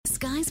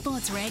Sky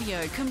Sports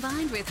Radio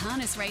combined with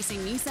Harness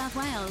Racing New South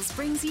Wales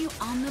brings you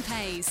On the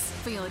Pace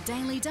for your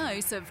daily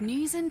dose of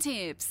news and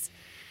tips.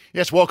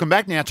 Yes, welcome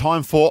back. Now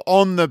time for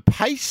On the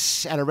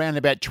Pace at around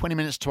about 20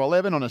 minutes to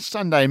 11 on a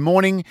Sunday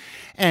morning.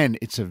 And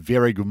it's a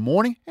very good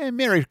morning and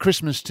Merry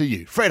Christmas to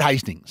you. Fred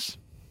Hastings.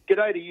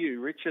 G'day to you,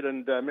 Richard,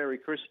 and Merry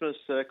Christmas.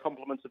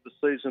 Compliments of the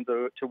season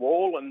to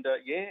all. And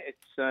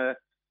it's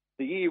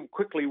the year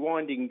quickly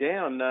winding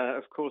down.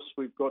 Of course,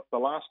 we've got the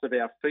last of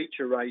our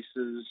feature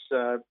races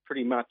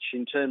pretty much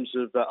in terms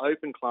of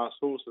open class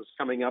horses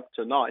coming up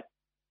tonight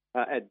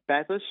at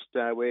Bathurst,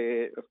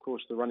 where, of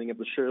course, the running of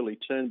the Shirley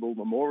Turnbull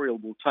Memorial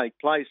will take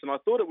place. And I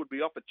thought it would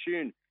be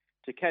opportune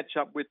to catch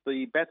up with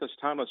the Bathurst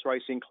Harness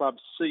Racing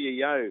Club's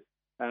CEO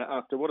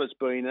after what has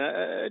been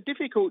a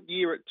difficult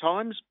year at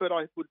times, but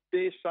I would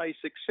dare say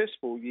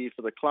successful year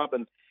for the club.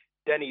 And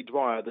Danny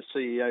Dwyer, the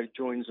CEO,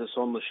 joins us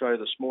on the show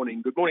this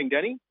morning. Good morning,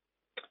 Danny.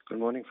 Good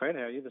morning, Fred.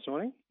 How are you this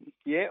morning?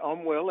 Yeah,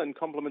 I'm well, and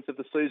compliments of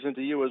the season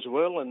to you as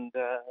well, and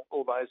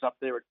all those up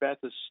there at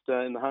Bathurst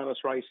in the harness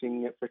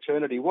racing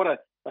fraternity. What a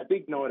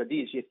big night it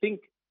is. You think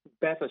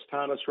Bathurst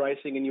Harness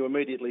Racing and you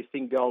immediately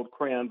think Gold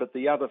Crown, but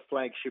the other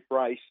flagship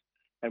race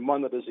and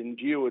one that has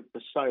endured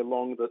for so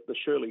long, that the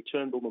Shirley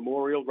Turnbull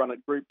Memorial run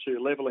at Group 2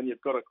 level, and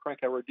you've got a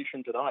cracker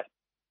edition tonight.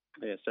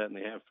 Yeah,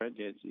 certainly have, Fred.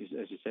 Yeah, as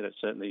you said,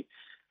 it's certainly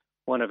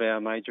one of our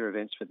major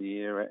events for the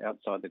year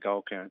outside the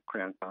Gold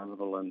Crown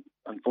Carnival. And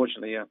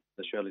unfortunately,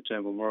 the Shirley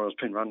Turnbull Memorial has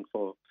been run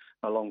for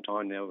a long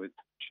time now, with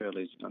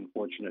Shirley's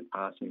unfortunate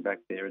passing back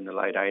there in the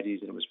late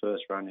 80s, and it was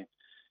first run in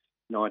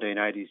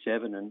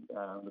 1987. And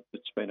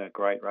it's been a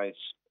great race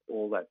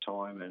all that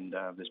time, and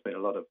there's been a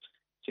lot of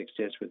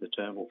success with the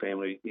Turnbull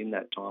family in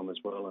that time as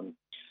well. And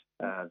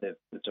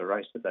it's a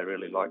race that they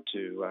really like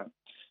to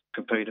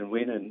compete and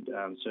win, and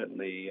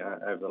certainly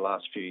over the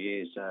last few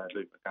years,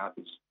 Luke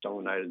McCarthy's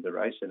dominated the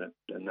race, and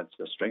that's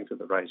the strength of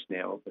the race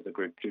now with the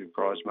Group 2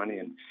 prize money,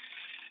 and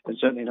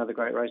certainly another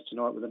great race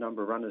tonight with a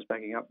number of runners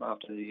backing up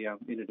after the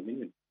Inter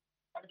Dominion.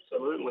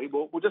 Absolutely.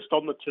 Well, we're just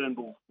on the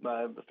Turnbull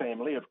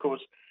family. Of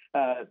course,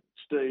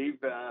 Steve,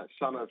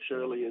 son of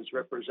Shirley, is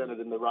represented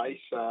in the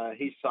race.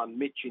 His son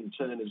Mitch, in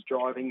turn, is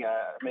driving.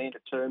 Amanda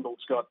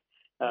Turnbull's got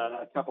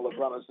a couple of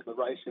runners in the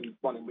race, and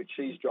one in which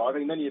she's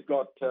driving. Then you've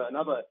got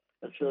another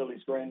of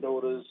Shirley's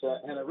granddaughters,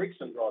 Hannah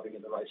Rickson, driving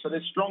in the race. So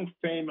there's strong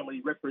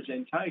family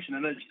representation,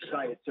 and as you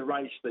say, it's a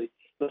race the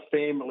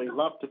family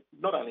love to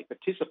not only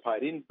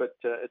participate in, but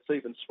it's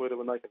even sweeter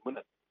when they can win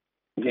it.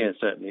 Yeah, it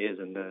certainly is,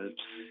 and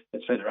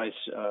it's been a race.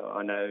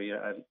 I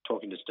know,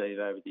 talking to Steve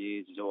over the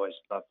years, he's always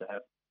loved to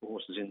have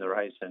horses in the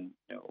race, and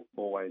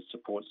always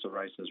supports the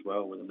race as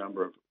well with a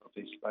number of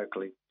his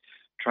locally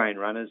trained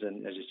runners.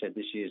 And as you said,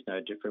 this year's no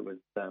different with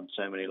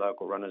so many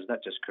local runners.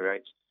 That just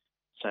creates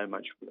so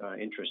much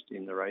interest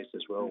in the race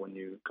as well, when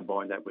you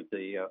combine that with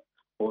the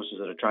horses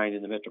that are trained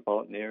in the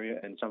metropolitan area,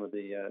 and some of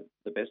the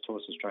best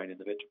horses trained in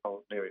the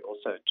metropolitan area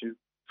also to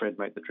Fred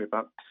make the trip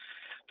up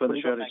for the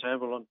Shirley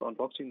Turnbull on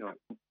Boxing Night.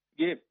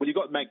 Yeah, well, you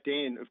got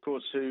MacDan, of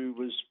course, who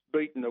was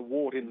beaten a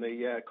wart in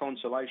the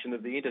consolation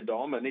of the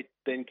Interdom, and it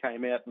then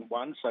came out and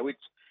won, so it's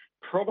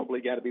probably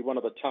going to be one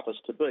of the toughest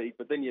to beat.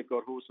 But then you've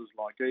got horses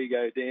like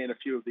Ego Dan, a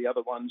few of the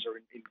other ones are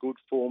in good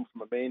form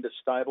from Amanda's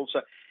stable,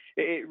 so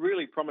it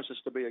really promises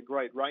to be a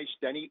great race,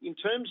 Danny. In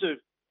terms of,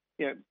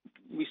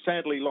 we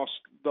sadly lost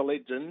the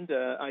legend,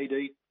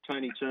 AD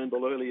Tony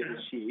Turnbull, earlier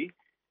this year,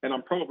 and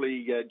I'm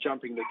probably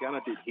jumping the gun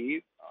a bit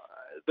here.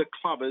 The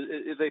club,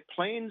 are there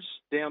plans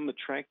down the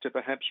track to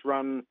perhaps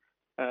run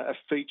a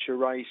feature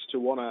race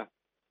to honour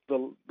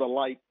the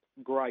late,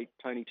 great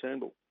Tony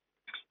Turnbull?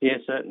 Yeah,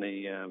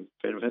 certainly.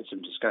 We've had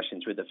some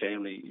discussions with the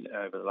family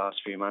over the last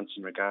few months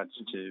in regards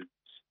to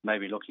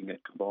maybe looking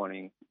at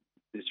combining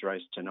this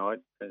race tonight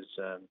as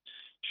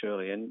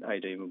Shirley and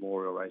AD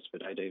Memorial race,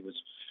 but AD was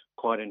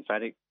quite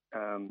emphatic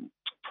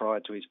prior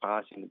to his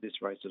passing that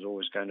this race is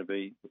always going to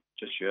be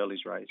just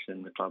Shirley's race,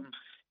 and the club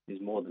is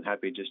more than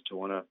happy just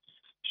to honour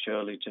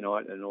Shirley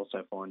tonight, and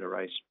also find a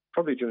race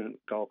probably during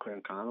Gold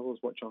Crown Carnival is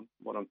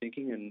what I'm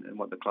thinking, and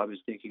what the club is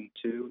thinking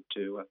too,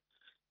 to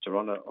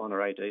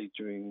honour AD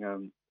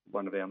during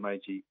one of our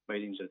major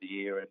meetings of the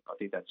year. And I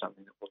think that's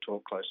something that we'll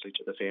talk closely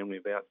to the family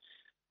about,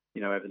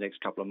 over the next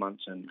couple of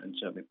months, and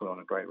certainly put on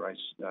a great race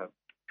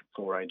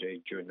for AD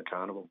during the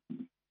carnival.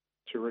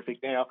 Terrific.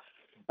 Now,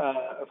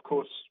 of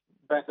course,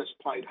 Bathurst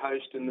played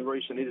host in the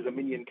recent Inter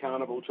Dominion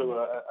Carnival to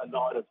a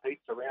night of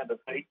heats, a round of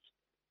heats.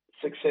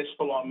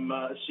 Successful, I'm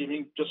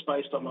assuming, just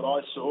based on what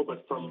I saw,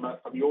 but from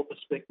your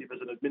perspective as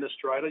an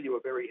administrator, you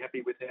were very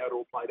happy with how it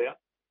all played out?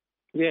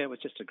 Yeah, it was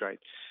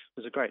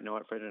a great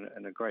night, Fred,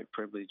 and a great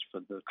privilege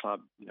for the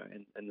club,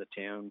 and the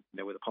town,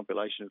 with a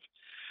population of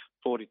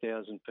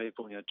 40,000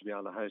 people, to be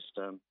able to host,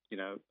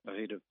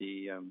 ahead of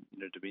the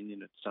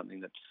Dominion. It's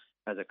something that,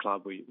 as a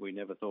club, we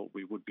never thought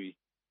we would be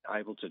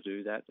able to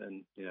do that,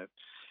 and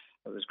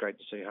it was great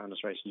to see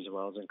Harness Racing New South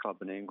Wales and Club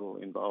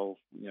Menangle involve,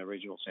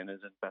 regional centres,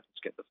 and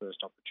Bathurst get the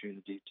first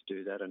opportunity to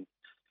do that. And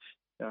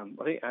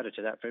I think added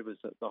to that, Fred, was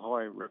the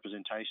high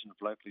representation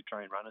of locally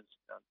trained runners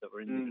that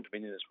were in the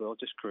Dominion as well,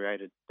 just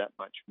created that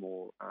much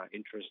more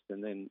interest.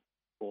 And then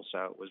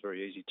also it was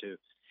very easy to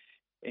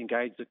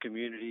engage the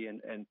community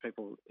and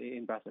people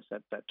in Bathurst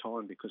at that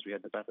time, because we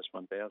had the Bathurst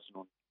 1000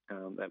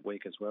 on that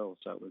week as well.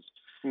 So it was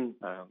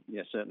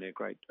certainly a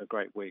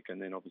great week.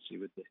 And then obviously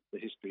with the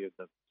history of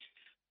the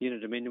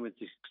Unit Dominion, with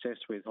the success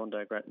with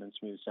Hondo Grattan and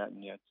Smooth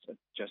Satin, it's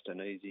just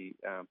an easy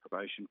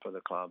promotion for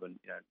the club, and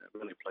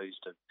really pleased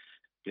to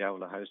be able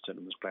to host it,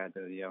 and was glad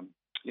that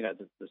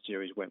the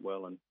series went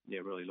well, and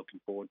really looking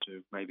forward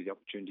to maybe the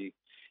opportunity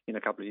in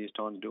a couple of years'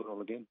 time to do it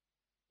all again.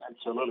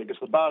 Absolutely,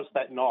 because the buzz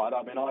that night,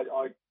 I mean,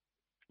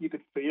 you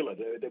could feel it.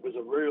 There was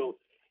a real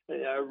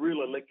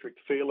electric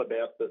feel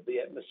about the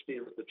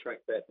atmosphere of the track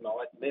that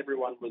night, and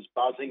everyone was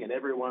buzzing and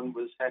everyone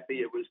was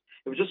happy. It was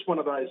just one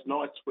of those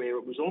nights where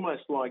it was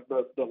almost like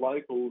the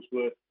locals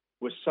were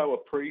so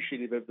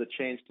appreciative of the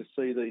chance to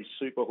see these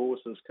super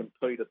horses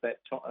compete at that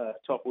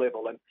top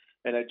level,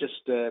 and it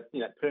just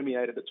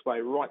permeated its way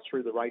right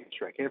through the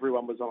racetrack.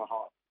 Everyone was on a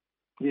high.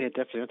 Yeah,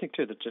 definitely. I think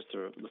too that just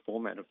the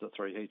format of the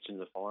three heats in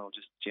the final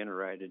just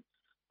generated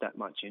that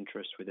much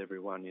interest with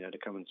everyone. To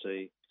come and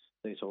see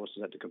these horses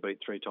had to compete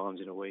 3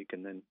 times in a week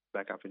and then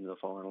back up into the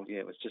final. Yeah,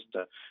 it was just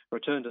a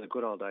return to the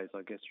good old days,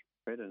 I guess,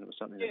 Fred, and it was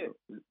something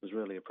that was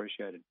really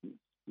appreciated.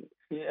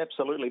 Yeah,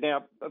 absolutely.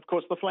 Now, of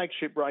course, the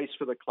flagship race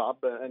for the club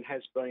and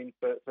has been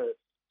for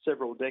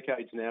several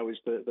decades now is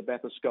the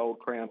Bathurst Gold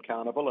Crown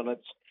Carnival, and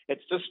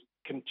it's just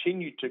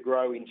continued to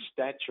grow in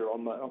stature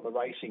on the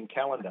racing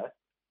calendar.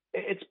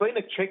 It's been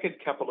a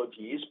checkered couple of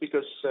years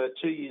because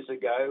 2 years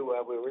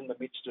ago we were in the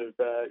midst of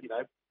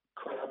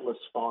crowdless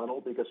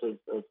final because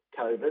of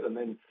COVID, and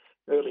then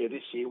earlier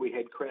this year we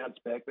had crowds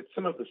back, but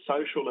some of the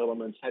social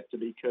elements had to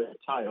be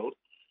curtailed.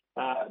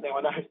 Now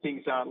I know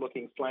things aren't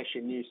looking flash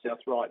in New South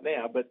right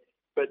now, but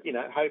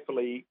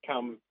hopefully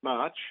come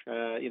March,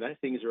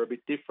 things are a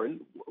bit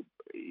different.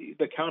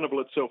 The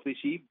carnival itself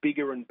this year,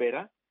 bigger and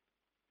better.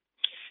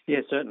 Yeah,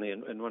 certainly,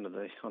 and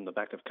on the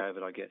back of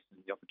COVID, I guess,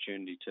 the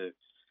opportunity to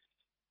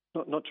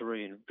not to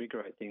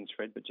reinvigorate things,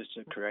 Fred, but just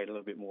to create a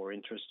little bit more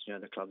interest.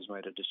 The club's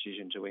made a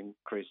decision to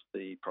increase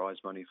the prize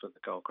money for the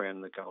Gold Crown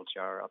and the Gold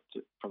Tiara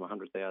from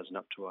 100,000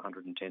 up to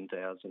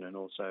 110,000, and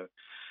also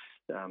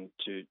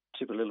to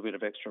tip a little bit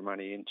of extra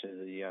money into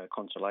the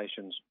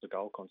consolations, the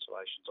gold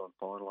consolations on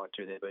final night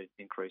too. They've been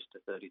increased to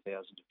 30,000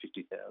 to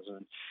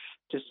 50,000.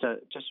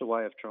 Just a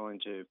way of trying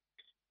to,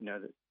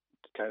 that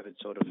COVID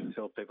sort of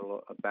held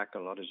people back a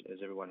lot, as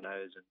everyone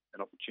knows, and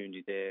an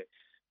opportunity there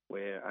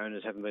where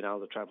owners haven't been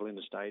able to travel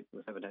interstate. We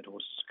haven't had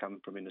horses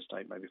come from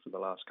interstate maybe for the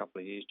last couple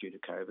of years due to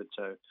COVID.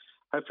 So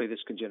hopefully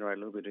this can generate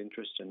a little bit of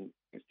interest, and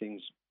if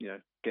things,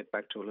 get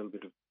back to a little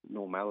bit of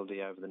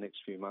normality over the next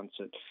few months,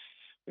 that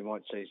we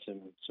might see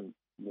some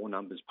more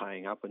numbers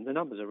paying up. And the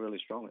numbers are really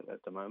strong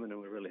at the moment,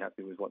 and we're really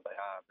happy with what they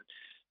are. But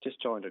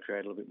just trying to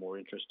create a little bit more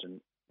interest and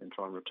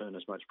try and return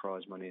as much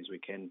prize money as we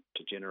can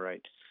to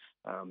generate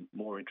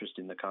more interest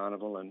in the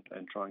carnival and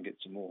try and get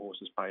some more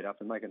horses paid up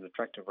and make an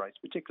attractive race,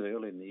 particularly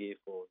early in the year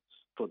for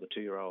the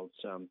 2-year-olds,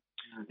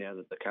 now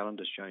that the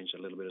calendar's changed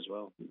a little bit as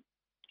well.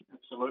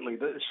 Absolutely.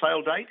 The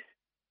sale date?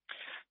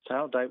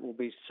 Sale date will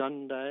be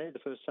Sunday. The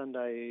first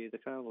Sunday, the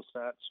carnival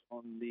starts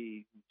on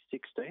the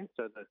 16th,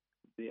 so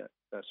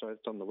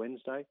it's on the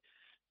Wednesday.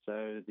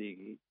 So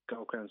the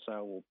Gold Crown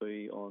sale will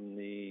be on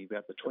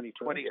about the 20th,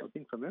 I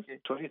think, from there.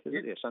 20th, is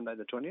it? Yeah, Sunday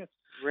the 20th.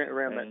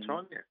 Around that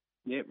time, yeah.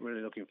 Yeah, really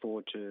looking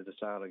forward to the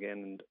sale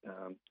again.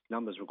 And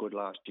numbers were good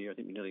last year. I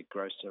think we nearly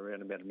grossed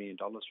around about $1 million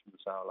from the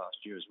sale last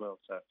year as well.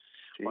 So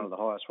one of the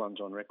highest ones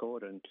on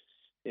record. And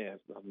yeah,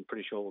 I'm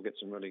pretty sure we'll get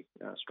some really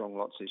strong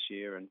lots this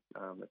year. And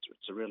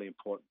it's a really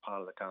important part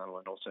of the carnival,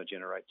 and also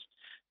generates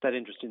that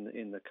interest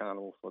in the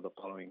carnival for the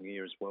following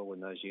year as well,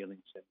 when those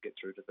yearlings get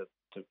through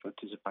to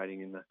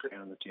participating in the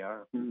Crown and the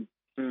Tiara.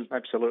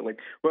 Absolutely.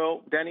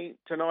 Well, Danny,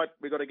 tonight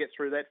we've got to get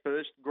through that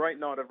first. Great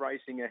night of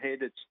racing ahead.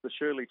 It's the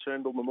Shirley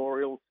Turnbull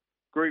Memorial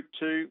Group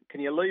 2. Can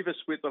you leave us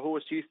with the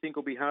horse you think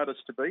will be hardest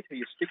to beat? Are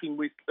you sticking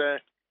with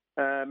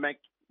Mac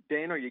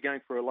Dan, or are you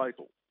going for a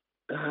local?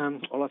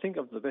 Well, I think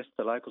of the best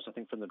of the locals, I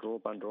think from the draw,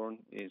 Bundoran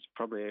is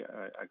probably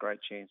a great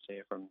chance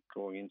there from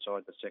drawing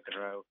inside the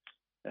second row.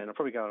 And I'll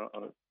probably go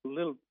on a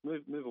little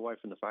move away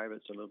from the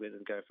favourites a little bit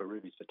and go for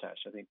Ruby's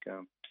Fatash. I think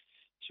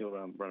she'll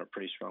run a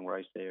pretty strong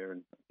race there,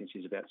 and I think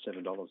she's about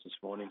 $7 this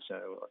morning. So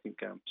I think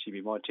she'll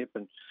be my tip,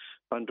 and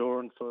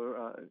Bundoran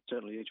for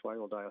certainly each way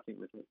all day, I think,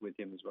 with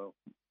him as well.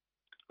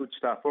 Good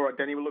stuff. All right,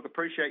 Danny, well, look,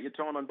 appreciate your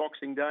time on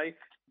Boxing Day.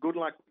 Good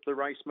luck with the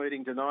race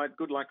meeting tonight.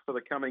 Good luck for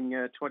the coming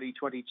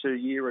 2022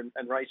 year and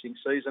racing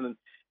season. And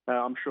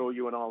I'm sure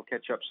you and I will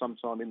catch up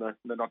sometime in the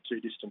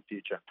not-too-distant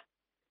future.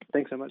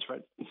 Thanks so much,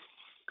 Fred.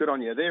 Good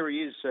on you. There he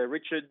is,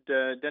 Richard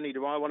Danny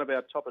Dwyer, one of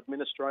our top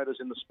administrators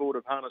in the sport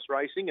of harness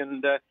racing.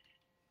 And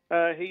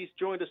he's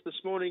joined us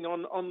this morning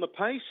on The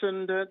Pace,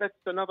 and that's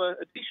another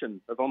edition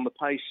of On The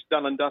Pace,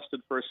 done and dusted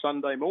for a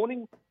Sunday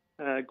morning.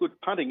 Good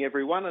punting,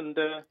 everyone. And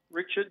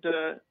Richard,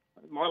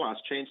 my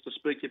last chance to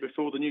speak to you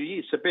before the new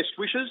year. So best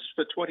wishes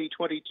for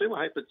 2022.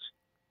 I hope it's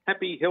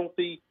happy,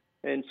 healthy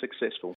and successful.